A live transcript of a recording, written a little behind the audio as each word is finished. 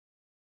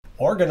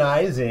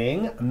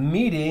Organizing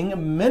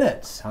meeting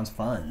minutes. Sounds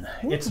fun.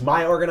 It's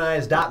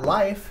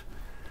myorganized.life,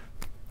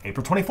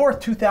 April 24th,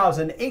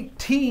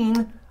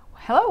 2018.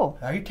 Hello.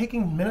 Are you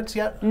taking minutes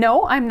yet?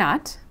 No, I'm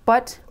not,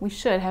 but we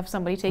should have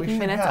somebody taking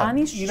minutes on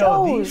these shows. You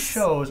know, these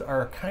shows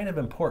are kind of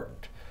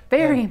important.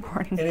 Very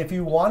important. And if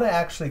you want to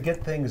actually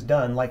get things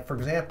done, like for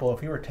example,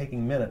 if you were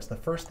taking minutes, the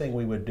first thing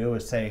we would do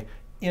is say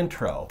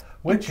intro,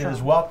 which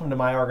is welcome to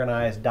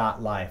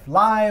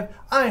myorganized.lifeLive.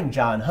 I'm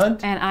John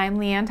Hunt. And I'm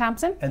Leanne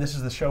Thompson. And this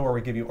is the show where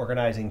we give you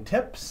organizing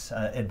tips,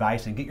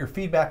 advice, and get your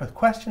feedback with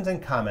questions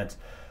and comments.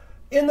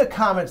 In the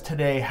comments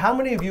today, how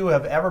many of you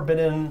have ever been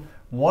in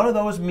one of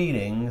those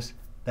meetings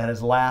that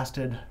has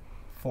lasted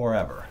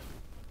forever?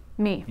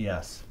 Me.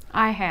 Yes.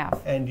 I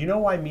have. And you know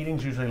why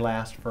meetings usually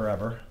last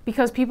forever?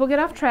 Because people get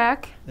off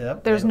track.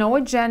 Yep. There's no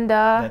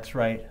agenda. That's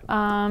right.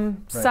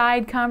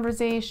 Side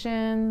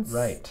conversations.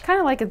 Right. Kind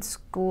of like in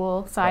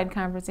school, side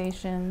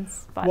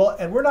conversations. But well,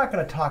 and we're not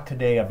going to talk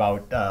today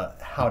about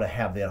how to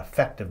have the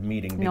effective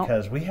meeting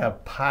because we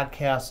have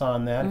podcasts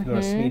on that. If you go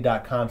to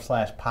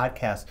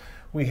sme.com/podcast,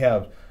 we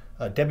have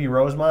Debbie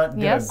Rosemont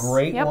did a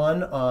great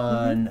one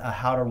on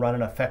how to run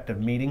an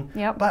effective meeting.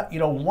 But you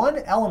know, one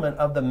element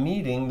of the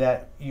meeting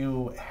that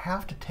you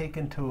have to take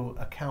into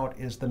account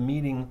is the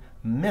meeting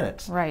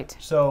minutes. Right.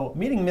 So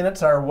meeting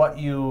minutes are what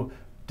you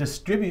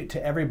distribute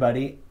to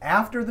everybody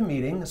after the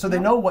meeting, so they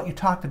know what you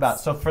talked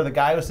about. So for the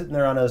guy who's sitting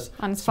there on his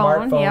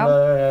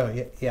smartphone,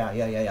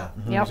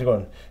 he's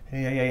going,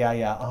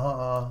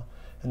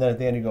 and then at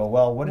the end you go,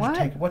 well,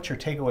 what's your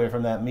takeaway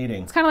from that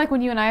meeting? It's kind of like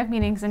when you and I have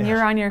meetings and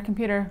you're on your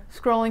computer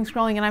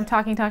scrolling, and I'm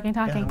talking.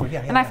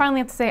 And I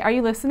finally have to say, are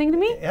you listening to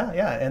me?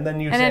 And then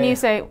you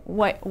say,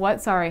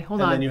 what? Sorry,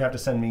 hold on. And then you have to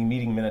send me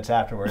meeting minutes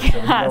afterwards so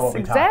we know what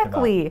we talked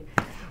about.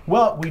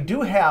 Well, we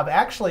do have,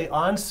 actually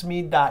on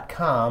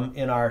sme.com,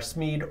 in our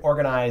Sme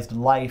Organized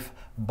Life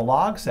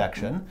blog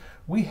section,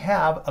 we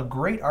have a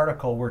great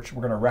article which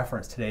we're going to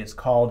reference today. It's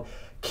called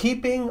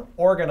Keeping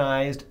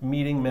Organized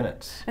Meeting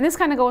Minutes. And this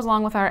kind of goes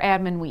along with our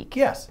admin week.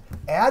 Yes,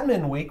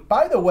 admin week.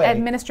 By the way,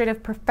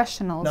 administrative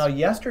professionals. Now,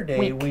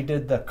 yesterday we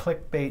did the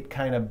clickbait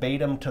kind of bait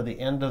them to the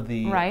end of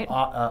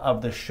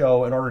the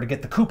show in order to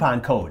get the coupon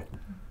code.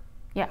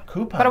 Yeah.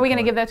 But are we going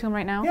to give that to them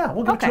right now? Yeah,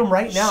 we'll give it to them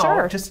right now.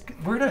 Sure.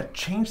 We're going to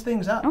change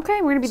things up. Okay,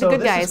 we're going to be the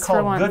good guys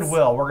for once. So this is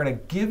called Goodwill. We're going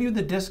to give you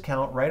the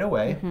discount right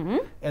away,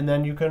 and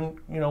then you can,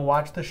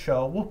 watch the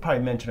show. We'll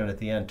probably mention it at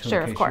the end too,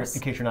 in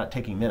case you're not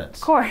taking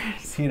minutes. Of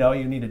course. You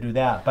need to do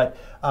that. But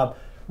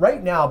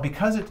right now,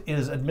 because it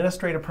is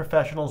Administrative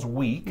Professionals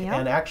Week,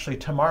 and actually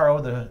tomorrow,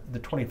 the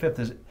 25th,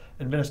 is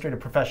Administrative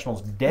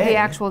Professionals Day. The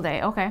actual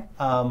day. Okay.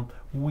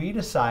 We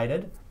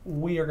decided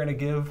we are going to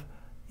give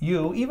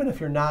you, even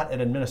if you're not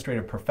an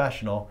administrative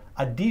professional,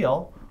 a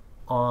deal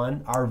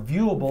on our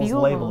Viewables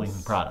labeling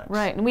products.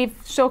 Right, and we've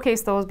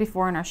showcased those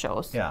before in our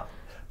shows. Yeah,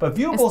 but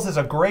Viewables is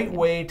a great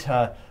way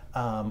to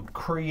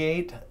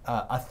create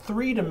a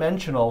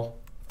three-dimensional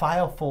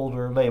file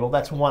folder label.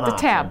 That's one option.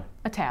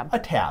 A tab. A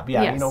tab,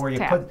 yeah. Yes, where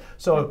you put.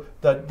 So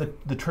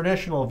the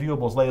traditional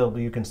Viewables label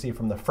you can see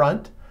from the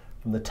front,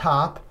 from the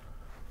top,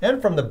 and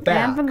from the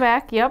back. And from the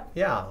back, yep.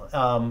 Yeah,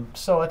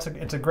 so it's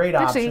a great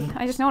option. Actually,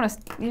 I just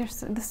noticed,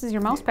 this is your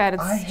mouse pad. It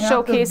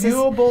showcases.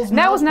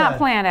 That was not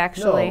planned,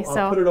 actually. No,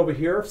 I'll put it over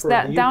here for the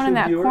YouTube down in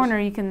that viewers. Corner,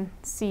 you can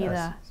see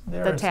the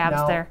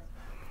tabs there.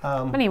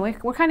 But anyway,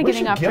 we're kind of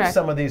getting off track. We should give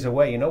some of these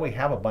away. We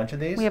have a bunch of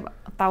these. We have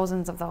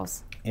thousands of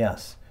those.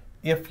 Yes.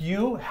 If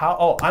you,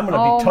 I'm going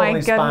to be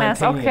totally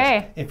spontaneous.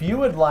 Okay. If you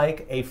would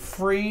like a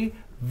free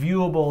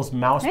Viewables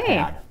mouse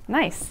pad.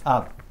 Nice.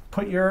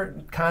 Put your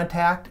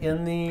contact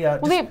in the.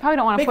 Well, they probably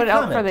don't want to put it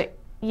out for the.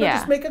 Yeah.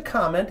 Just make a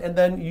comment, and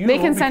then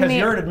because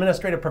you're an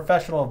administrative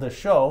professional of this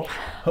show,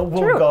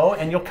 will go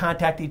and you'll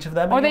contact each of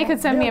them. Or they could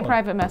send me a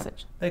private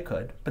message. They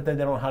could, but then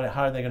they don't. How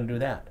are they going to do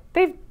that?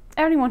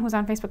 Anyone who's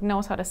on Facebook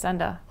knows how to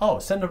send a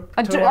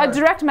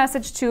direct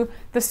message to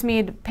the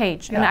Smeed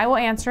page, and I will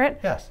answer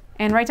it. Yes.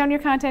 And write down your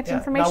contact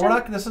information. Now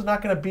this is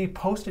not going to be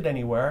posted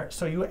anywhere,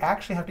 so you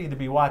actually have to either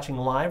be watching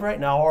live right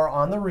now or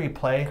on the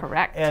replay.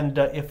 Correct. And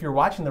if you're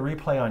watching the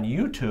replay on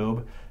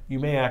YouTube, you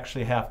may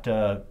actually have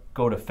to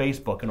go to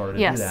Facebook in order to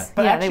do that.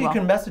 But actually, you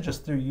can message us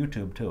through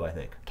YouTube too, I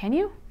think. Can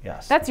you?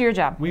 Yes. That's your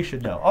job. We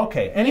should know.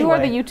 Okay. Anyway, you are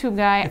the YouTube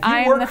guy.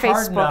 I am the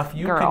Facebook girl. If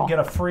you work hard enough, you can get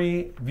a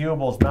free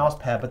Viewables mouse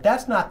pad, but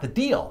that's not the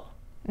deal.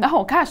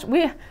 No, gosh,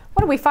 what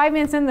are we, 5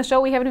 minutes in the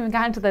show? We haven't even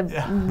gotten to the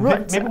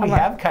root. Maybe we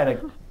have kind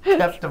of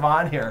kept them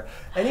on here.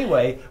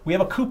 Anyway, we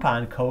have a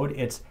coupon code.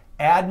 It's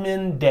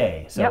Admin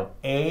Day. So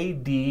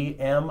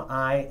ADMINDAY.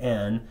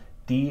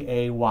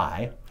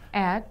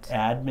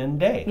 Admin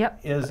Day.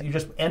 You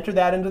just enter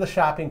that into the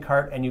shopping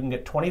cart and you can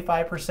get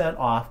 25%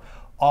 off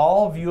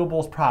all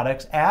Viewables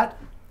products at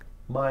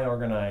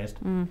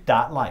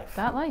myorganized.life.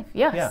 .life,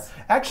 yes. Yeah.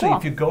 Actually,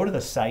 if you go to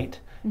the site,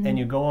 and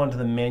you go onto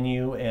the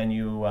menu and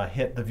you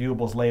hit the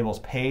Viewables Labels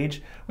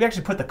page. We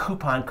actually put the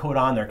coupon code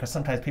on there because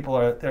sometimes people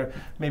are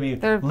maybe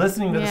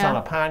listening to this on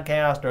a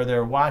podcast or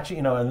they're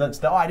watching, and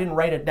that's I didn't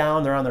write it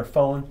down. They're on their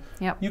phone.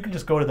 Yep. You can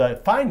just go to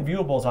find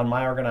Viewables on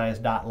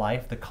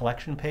myorganized.life, the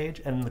collection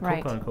page, and the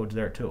coupon code's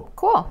there too.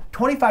 Cool.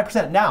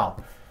 25% now.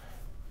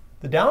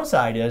 The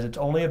downside is it's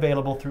only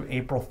available through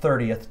April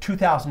 30th,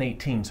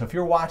 2018. So if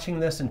you're watching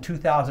this in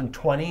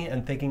 2020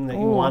 and thinking that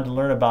you wanted to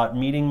learn about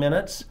meeting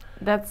minutes,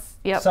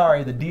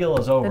 sorry, the deal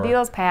is over. The deal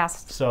is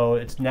passed. So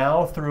it's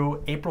now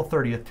through April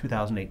 30th,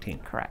 2018.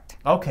 Correct.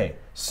 Okay.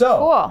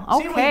 So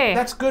cool. Okay.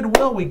 That's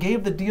goodwill. We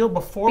gave the deal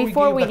before we gave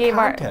the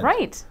content.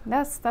 Right.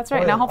 That's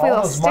right. Now hopefully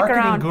they'll stick around. All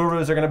those marketing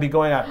gurus are going to be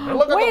going out.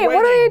 Look at Wait, the way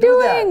what are they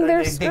doing?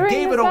 They're they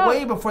gave it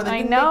away before they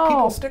didn't make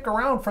people stick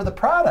around for the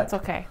product. It's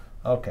okay.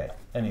 Okay.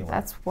 Anyway,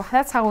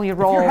 that's how we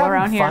roll around here. If you're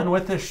having fun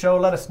with this show,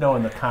 let us know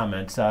in the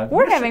comments.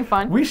 We're having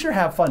fun. We sure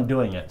have fun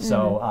doing it.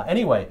 So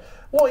anyway,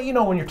 well,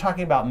 when you're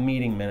talking about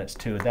meeting minutes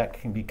too, that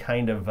can be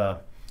kind of a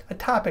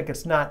topic.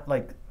 It's not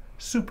like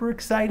super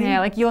exciting.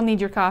 Yeah, like you'll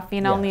need your coffee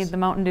and I'll need the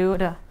Mountain Dew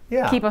to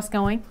keep us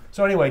going.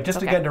 So anyway,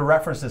 just again to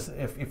reference this,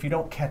 if you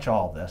don't catch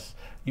all this,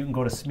 you can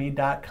go to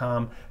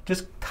smeed.com.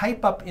 Just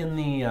type up in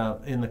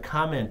the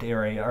comment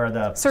area or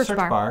the search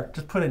bar.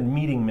 Just put in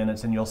meeting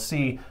minutes, and you'll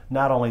see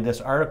not only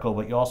this article,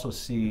 but you also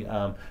see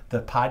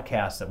the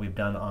podcasts that we've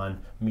done on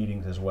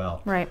meetings as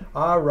well. Right.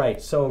 All right.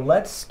 So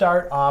let's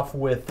start off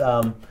with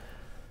the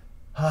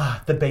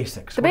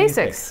basics. The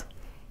basics.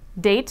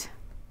 Date,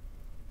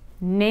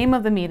 name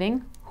of the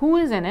meeting, who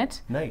is in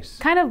it. Nice.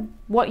 Kind of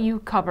what you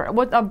cover.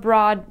 What a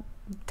broad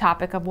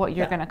topic of what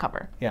you're going to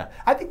cover. Yeah.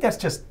 I think that's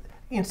just.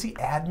 You see,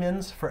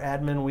 admins for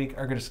Admin Week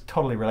are going to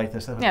totally relate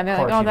this. Yeah, they're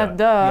like, oh,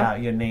 duh. Yeah,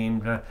 you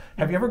named.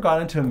 Have you ever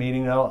gone into a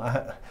meeting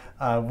though,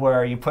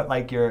 where you put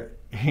like your,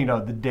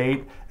 the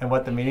date and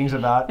what the meeting's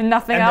about, and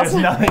nothing else.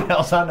 There's nothing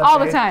else on the all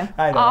page? The time.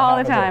 I know, all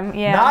the time.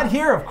 Yeah. Not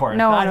here, of course.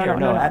 No, not here.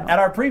 No. At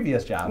our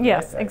previous job.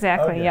 Yes, right?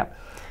 exactly. Okay. Yep.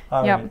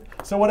 Right.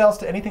 So what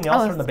else? Anything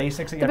else from the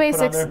basics that you have to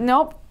put on there?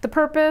 Nope. The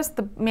purpose.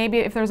 Maybe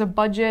if there's a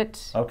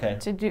budget.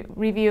 To do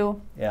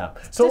review. Yeah.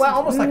 So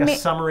almost like a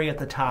summary at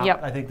the top.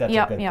 Yep. I think that's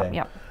a good thing.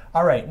 Yep.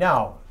 All right.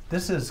 Now.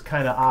 This is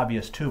kind of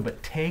obvious too,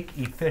 but take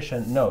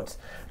efficient notes.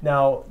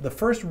 Now, the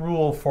first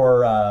rule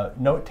for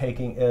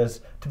note-taking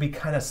is to be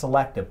kind of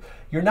selective.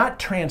 You're not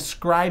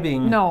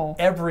transcribing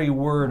every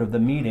word of the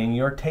meeting.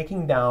 You're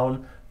taking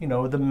down,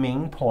 the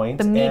main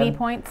points. The meaty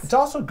points. It's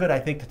also good, I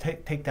think, to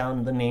take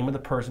down the name of the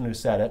person who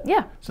said it.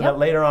 Yeah. So that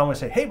later on we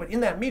say, hey, but in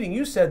that meeting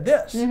you said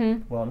this.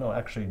 Well, no,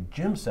 actually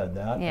Jim said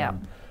that. Yeah.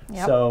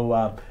 Yep.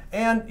 So,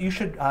 and you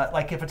should,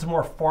 like if it's a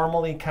more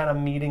formally kind of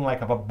meeting,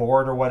 like of a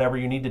board or whatever,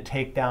 you need to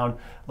take down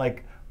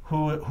like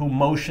who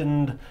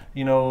motioned,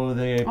 the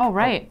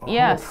who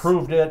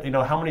approved it,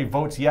 how many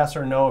votes yes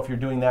or no if you're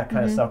doing that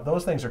kind of stuff.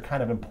 Those things are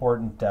kind of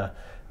important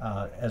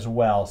as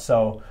well.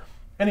 So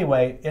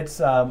anyway, it's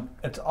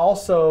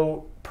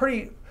also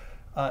pretty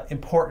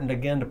important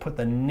again to put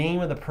the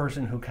name of the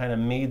person who kind of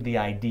made the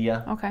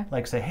idea. Okay.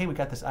 Like say, hey, we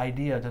got this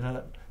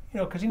idea.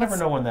 Because you never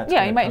know when that's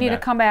you might need to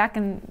come back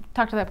and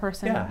talk to that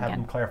person. Yeah, have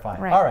them clarify.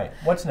 Right. All right,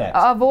 what's next?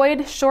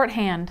 Avoid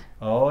shorthand.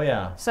 Oh,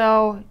 yeah.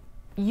 So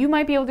you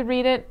might be able to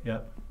read it,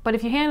 but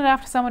if you hand it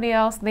off to somebody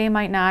else, they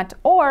might not.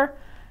 Or,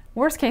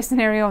 worst case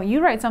scenario, you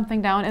write something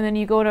down and then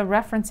you go to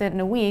reference it in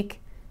a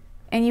week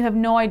and you have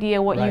no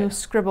idea what you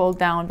scribbled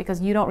down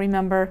because you don't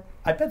remember.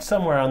 I bet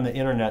somewhere on the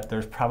internet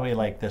there's probably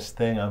like this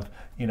thing of,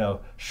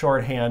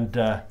 shorthand.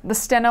 The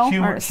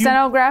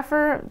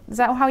stenographer, is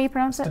that how you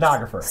pronounce it?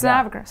 Stenographer.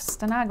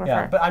 Stenographer.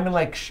 Yeah, but I mean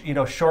like,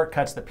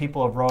 shortcuts that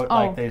people have wrote,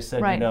 like they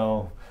said,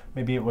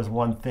 maybe it was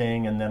one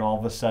thing and then all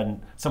of a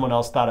sudden someone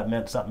else thought it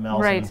meant something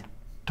else and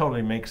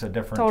totally makes a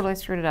difference. Totally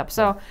screwed it up.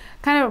 So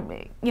kind of,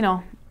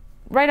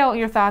 write out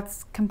your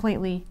thoughts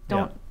completely.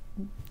 Don't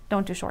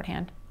do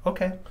shorthand.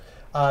 Okay.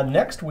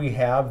 Next we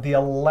have the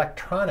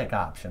electronic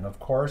option. Of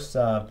course,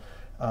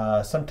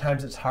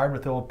 sometimes it's hard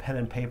with the old pen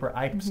and paper.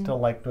 I still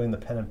like doing the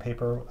pen and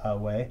paper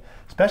way,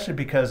 especially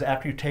because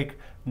after you take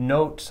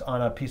notes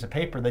on a piece of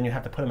paper, then you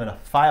have to put them in a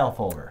file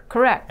folder.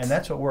 Correct. And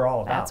that's what we're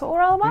all about. That's what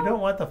we're all about. We don't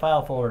want the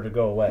file folder to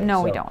go away.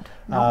 No, we don't.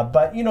 No.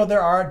 But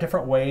there are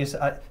different ways.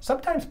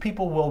 Sometimes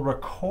people will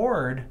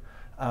record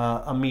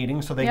a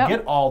meeting, so they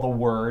get all the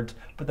words,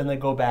 but then they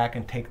go back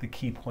and take the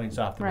key points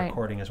off the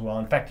recording as well.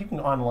 In fact, you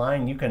can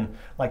online, you can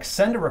like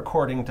send a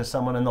recording to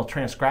someone and they'll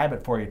transcribe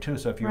it for you too.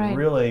 So if you're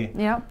really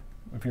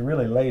if you're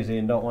really lazy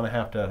and don't want to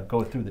have to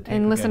go through the tape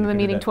and listen to the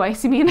meeting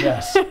twice, you mean?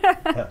 Yes.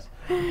 Yes.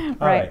 All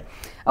right.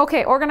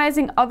 Okay,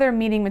 organizing other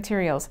meeting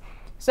materials.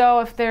 So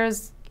if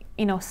there's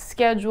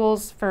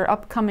schedules for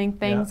upcoming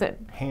things, that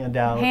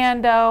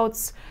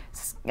handouts,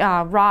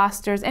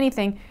 rosters,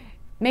 anything.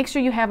 Make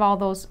sure you have all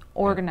those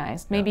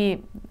organized.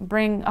 Maybe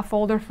bring a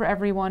folder for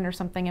everyone or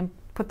something and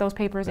put those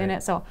papers in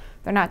it so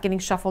they're not getting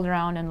shuffled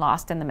around and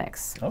lost in the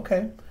mix.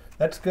 Okay,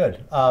 that's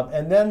good.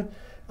 And then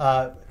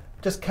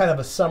just kind of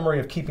a summary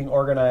of keeping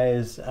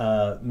organized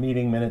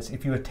meeting minutes.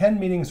 If you attend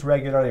meetings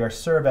regularly or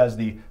serve as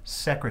the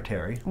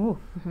secretary, do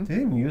they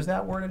even use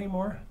that word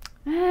anymore?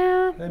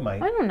 They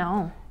might. I don't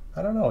know.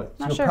 I don't know.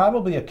 Not You'll sure.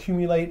 probably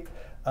accumulate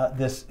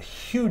this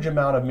huge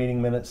amount of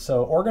meeting minutes.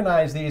 So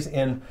organize these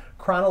in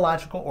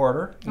chronological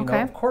order. You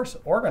know, of course,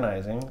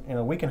 organizing,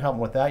 we can help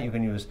with that. You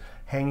can use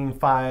hanging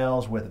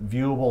files with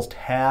viewables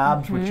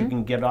tabs, which you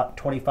can get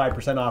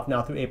 25% off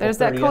now through April 30th. There's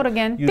that code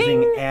again.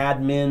 Using Ding!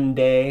 Admin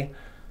Day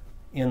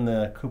in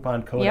the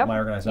coupon code at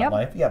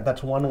myorganized.life. Yeah,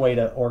 that's one way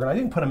to organize.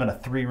 You can put them in a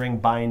 3-ring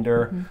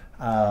binder.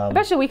 I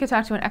bet you we could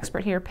talk to an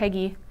expert here,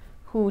 Peggy,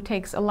 who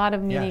takes a lot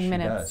of meeting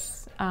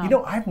minutes.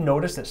 I've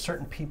noticed that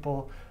certain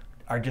people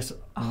are just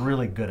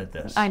really good at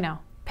this. I know.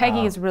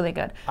 Peggy is really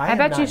good. I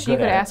bet you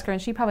could ask her,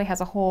 and she probably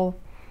has a whole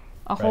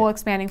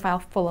expanding file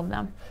full of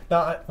them.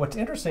 Now, what's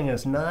interesting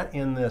is not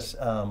in this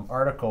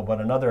article, but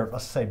another,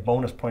 let's say,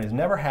 bonus point is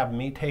never have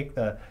me take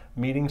the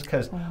meetings,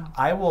 because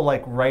I will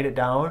write it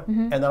down,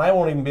 and then I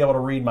won't even be able to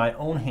read my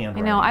own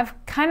handwriting. I know. I've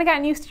kind of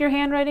gotten used to your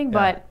handwriting,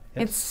 but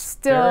it's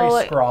still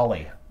very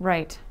scrawly.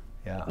 Right.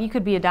 Yeah. You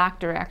could be a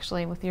doctor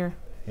actually with your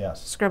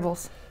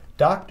scribbles.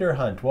 Dr.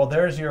 Hunt. Well,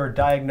 there's your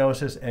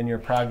diagnosis and your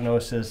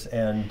prognosis,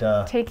 and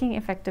taking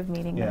effective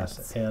meeting minutes.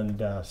 Yes,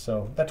 and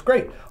so that's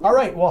great. All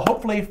right. Well,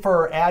 hopefully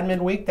for Admin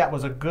Week, that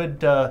was a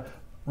good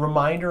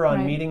reminder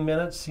on meeting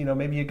minutes.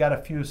 Maybe you got a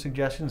few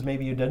suggestions,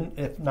 maybe you didn't.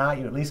 If not,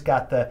 you at least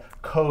got the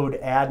code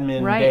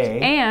Admin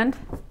Day. And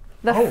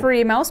the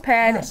free mouse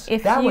pad.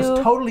 Yes, that was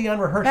totally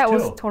unrehearsed, That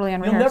was totally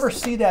unrehearsed. You'll never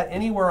see that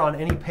anywhere on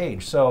any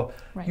page. So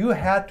you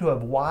had to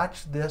have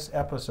watched this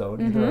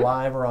episode, either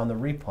live or on the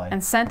replay.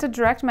 And sent a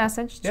direct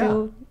message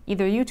to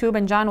either YouTube,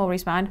 and John will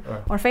respond,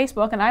 or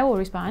Facebook, and I will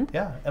respond.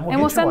 Yeah, and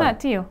we'll send that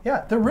to you.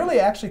 Yeah, they're really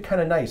actually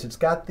kind of nice. It's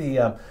got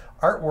the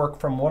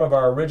artwork from one of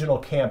our original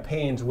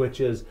campaigns,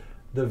 which is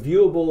the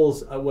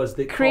viewables was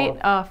the create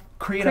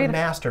a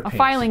masterpiece. A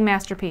filing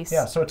masterpiece.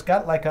 Yeah, so it's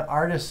got like an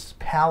artist's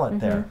palette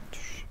there.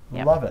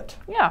 Love it.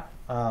 Yeah.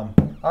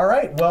 All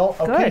right. Well,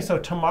 okay. So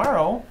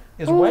tomorrow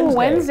is Wednesday.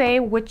 Wednesday,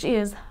 which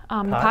is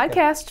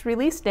podcast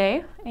release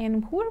day.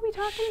 And who are we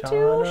talking to?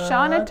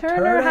 Shauna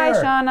Turner. Hi,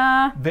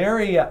 Shauna.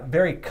 Very,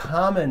 very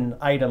common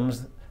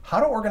items. How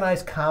to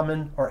organize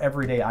common or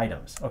everyday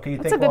items. Okay,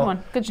 That's a good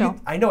one. Good show.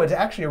 I know it's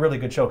actually a really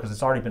good show because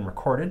it's already been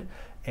recorded,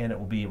 and it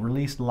will be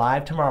released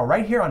live tomorrow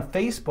right here on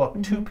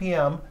Facebook, 2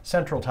 p.m.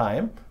 Central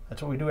Time.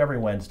 That's what we do every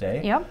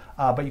Wednesday. Yep.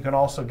 But you can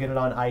also get it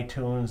on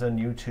iTunes and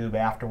YouTube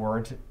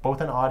afterwards,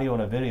 both an audio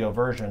and a video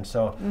version.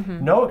 So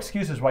no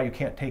excuses why you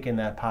can't take in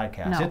that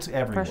podcast. No, it's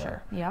everywhere. for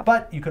sure. Yep.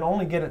 But you can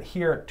only get it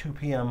here at 2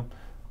 p.m.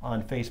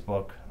 on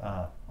Facebook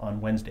on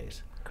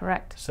Wednesdays.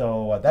 Correct.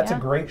 So that's a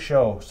great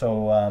show.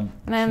 So and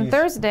then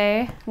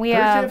Thursday we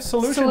have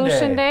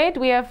Solution Day.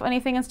 Do we have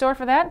anything in store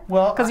for that?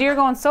 Well, because you're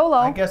going solo.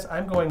 I guess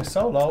I'm going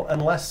solo,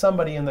 unless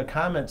somebody in the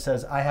comments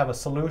says I have a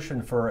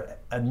solution for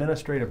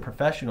administrative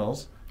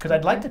professionals. Because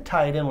I'd like to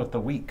tie it in with the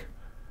week.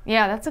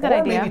 Yeah, that's a good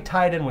idea. Or maybe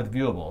tie it in with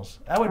viewables.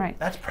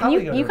 That's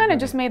probably you kind of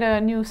just made a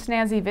new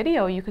snazzy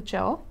video you could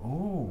show.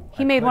 Ooh.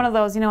 He made one of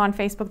those, on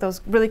Facebook,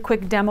 those really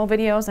quick demo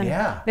videos, and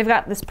they've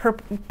got this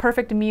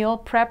perfect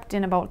meal prepped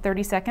in about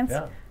 30 seconds.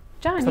 Yeah.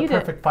 John,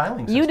 perfect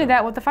filing system. You did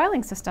that with the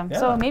filing system,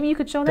 so maybe you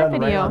could show that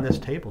video. Right on this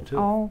table too.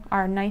 Oh,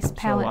 our nice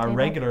palette So our table.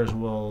 regulars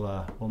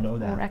will know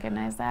that. We'll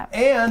recognize that.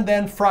 And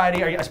then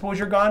Friday, I suppose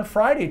you're gone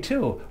Friday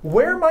too.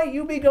 Where might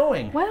you be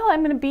going? Well,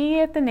 I'm going to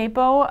be at the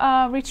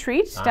NAPO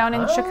retreat down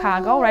in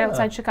Chicago, right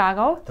outside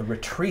Chicago. The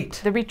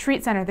retreat. The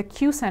retreat center, the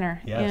Q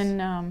Center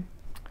in.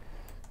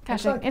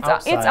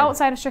 It's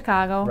outside of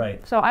Chicago.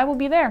 Right. So I will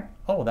be there.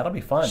 Oh, that'll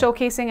be fun.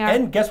 Showcasing our...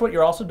 And guess what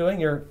you're also doing?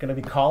 You're going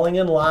to be calling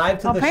in live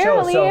to the show.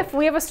 Apparently, if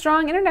we have a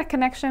strong internet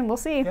connection, we'll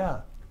see.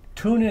 Yeah.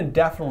 Tune in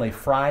definitely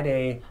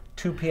Friday,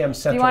 2 p.m.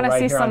 Central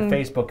right here on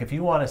Facebook. If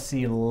you want to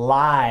see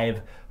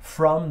live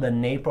from the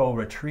NAPO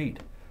retreat,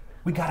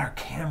 we got our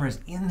cameras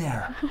in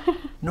there.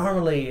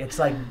 Normally, it's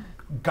like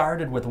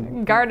guarded with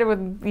and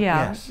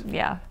dogs.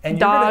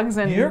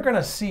 You're going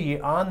to see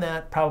on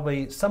that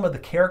probably some of the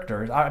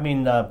characters.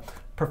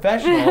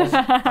 Professionals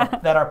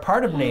that are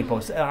part of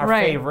NAPO, our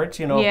favorites,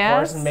 of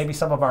course, and maybe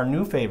some of our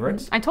new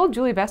favorites. I told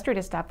Julie Bestry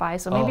to stop by,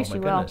 so maybe she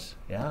will.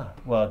 Yeah,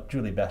 well,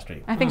 Julie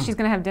Bestry. I think she's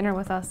going to have dinner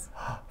with us.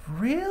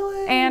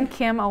 Really? And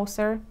Kim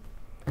Oser.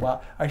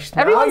 Well,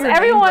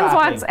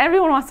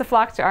 everyone wants to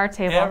flock to our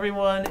table.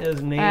 Everyone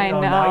is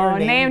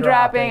name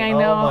dropping. I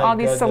know all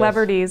these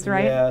celebrities,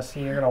 right? Yes,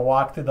 and you're going to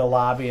walk through the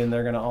lobby, and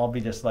they're going to all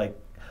be just like,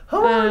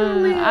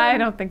 I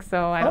don't think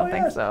so. I don't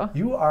think so.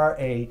 You are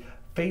a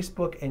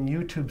Facebook and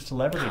YouTube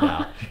celebrity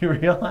now. Do you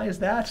realize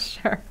that?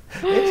 Sure.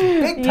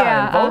 It's big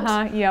time,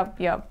 folks.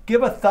 Yep.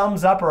 Give a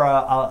thumbs up or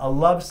a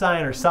love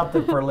sign or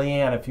something for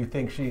Leanne if you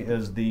think she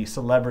is the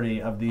celebrity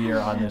of the year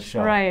on this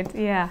show. Right,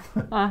 yeah.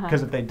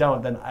 Because if they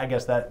don't, then I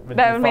guess that would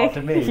default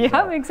to me.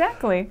 Yeah,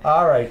 exactly.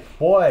 All right,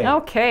 boy.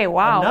 Okay,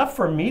 wow. Enough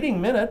for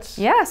meeting minutes.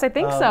 Yes, I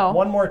think so.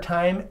 One more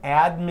time,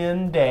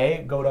 Admin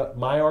Day. Go to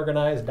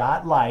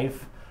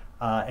myorganized.life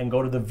and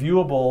go to the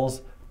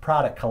viewables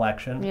product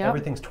collection. Yep.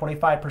 Everything's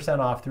 25%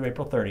 off through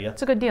April 30th.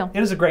 It's a good deal.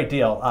 It is a great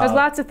deal. There's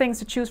lots of things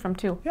to choose from,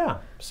 too. Yeah,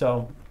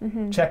 so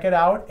check it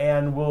out,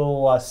 and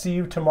we'll see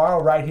you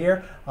tomorrow right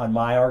here on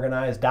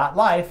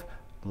myorganized.life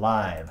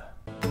live.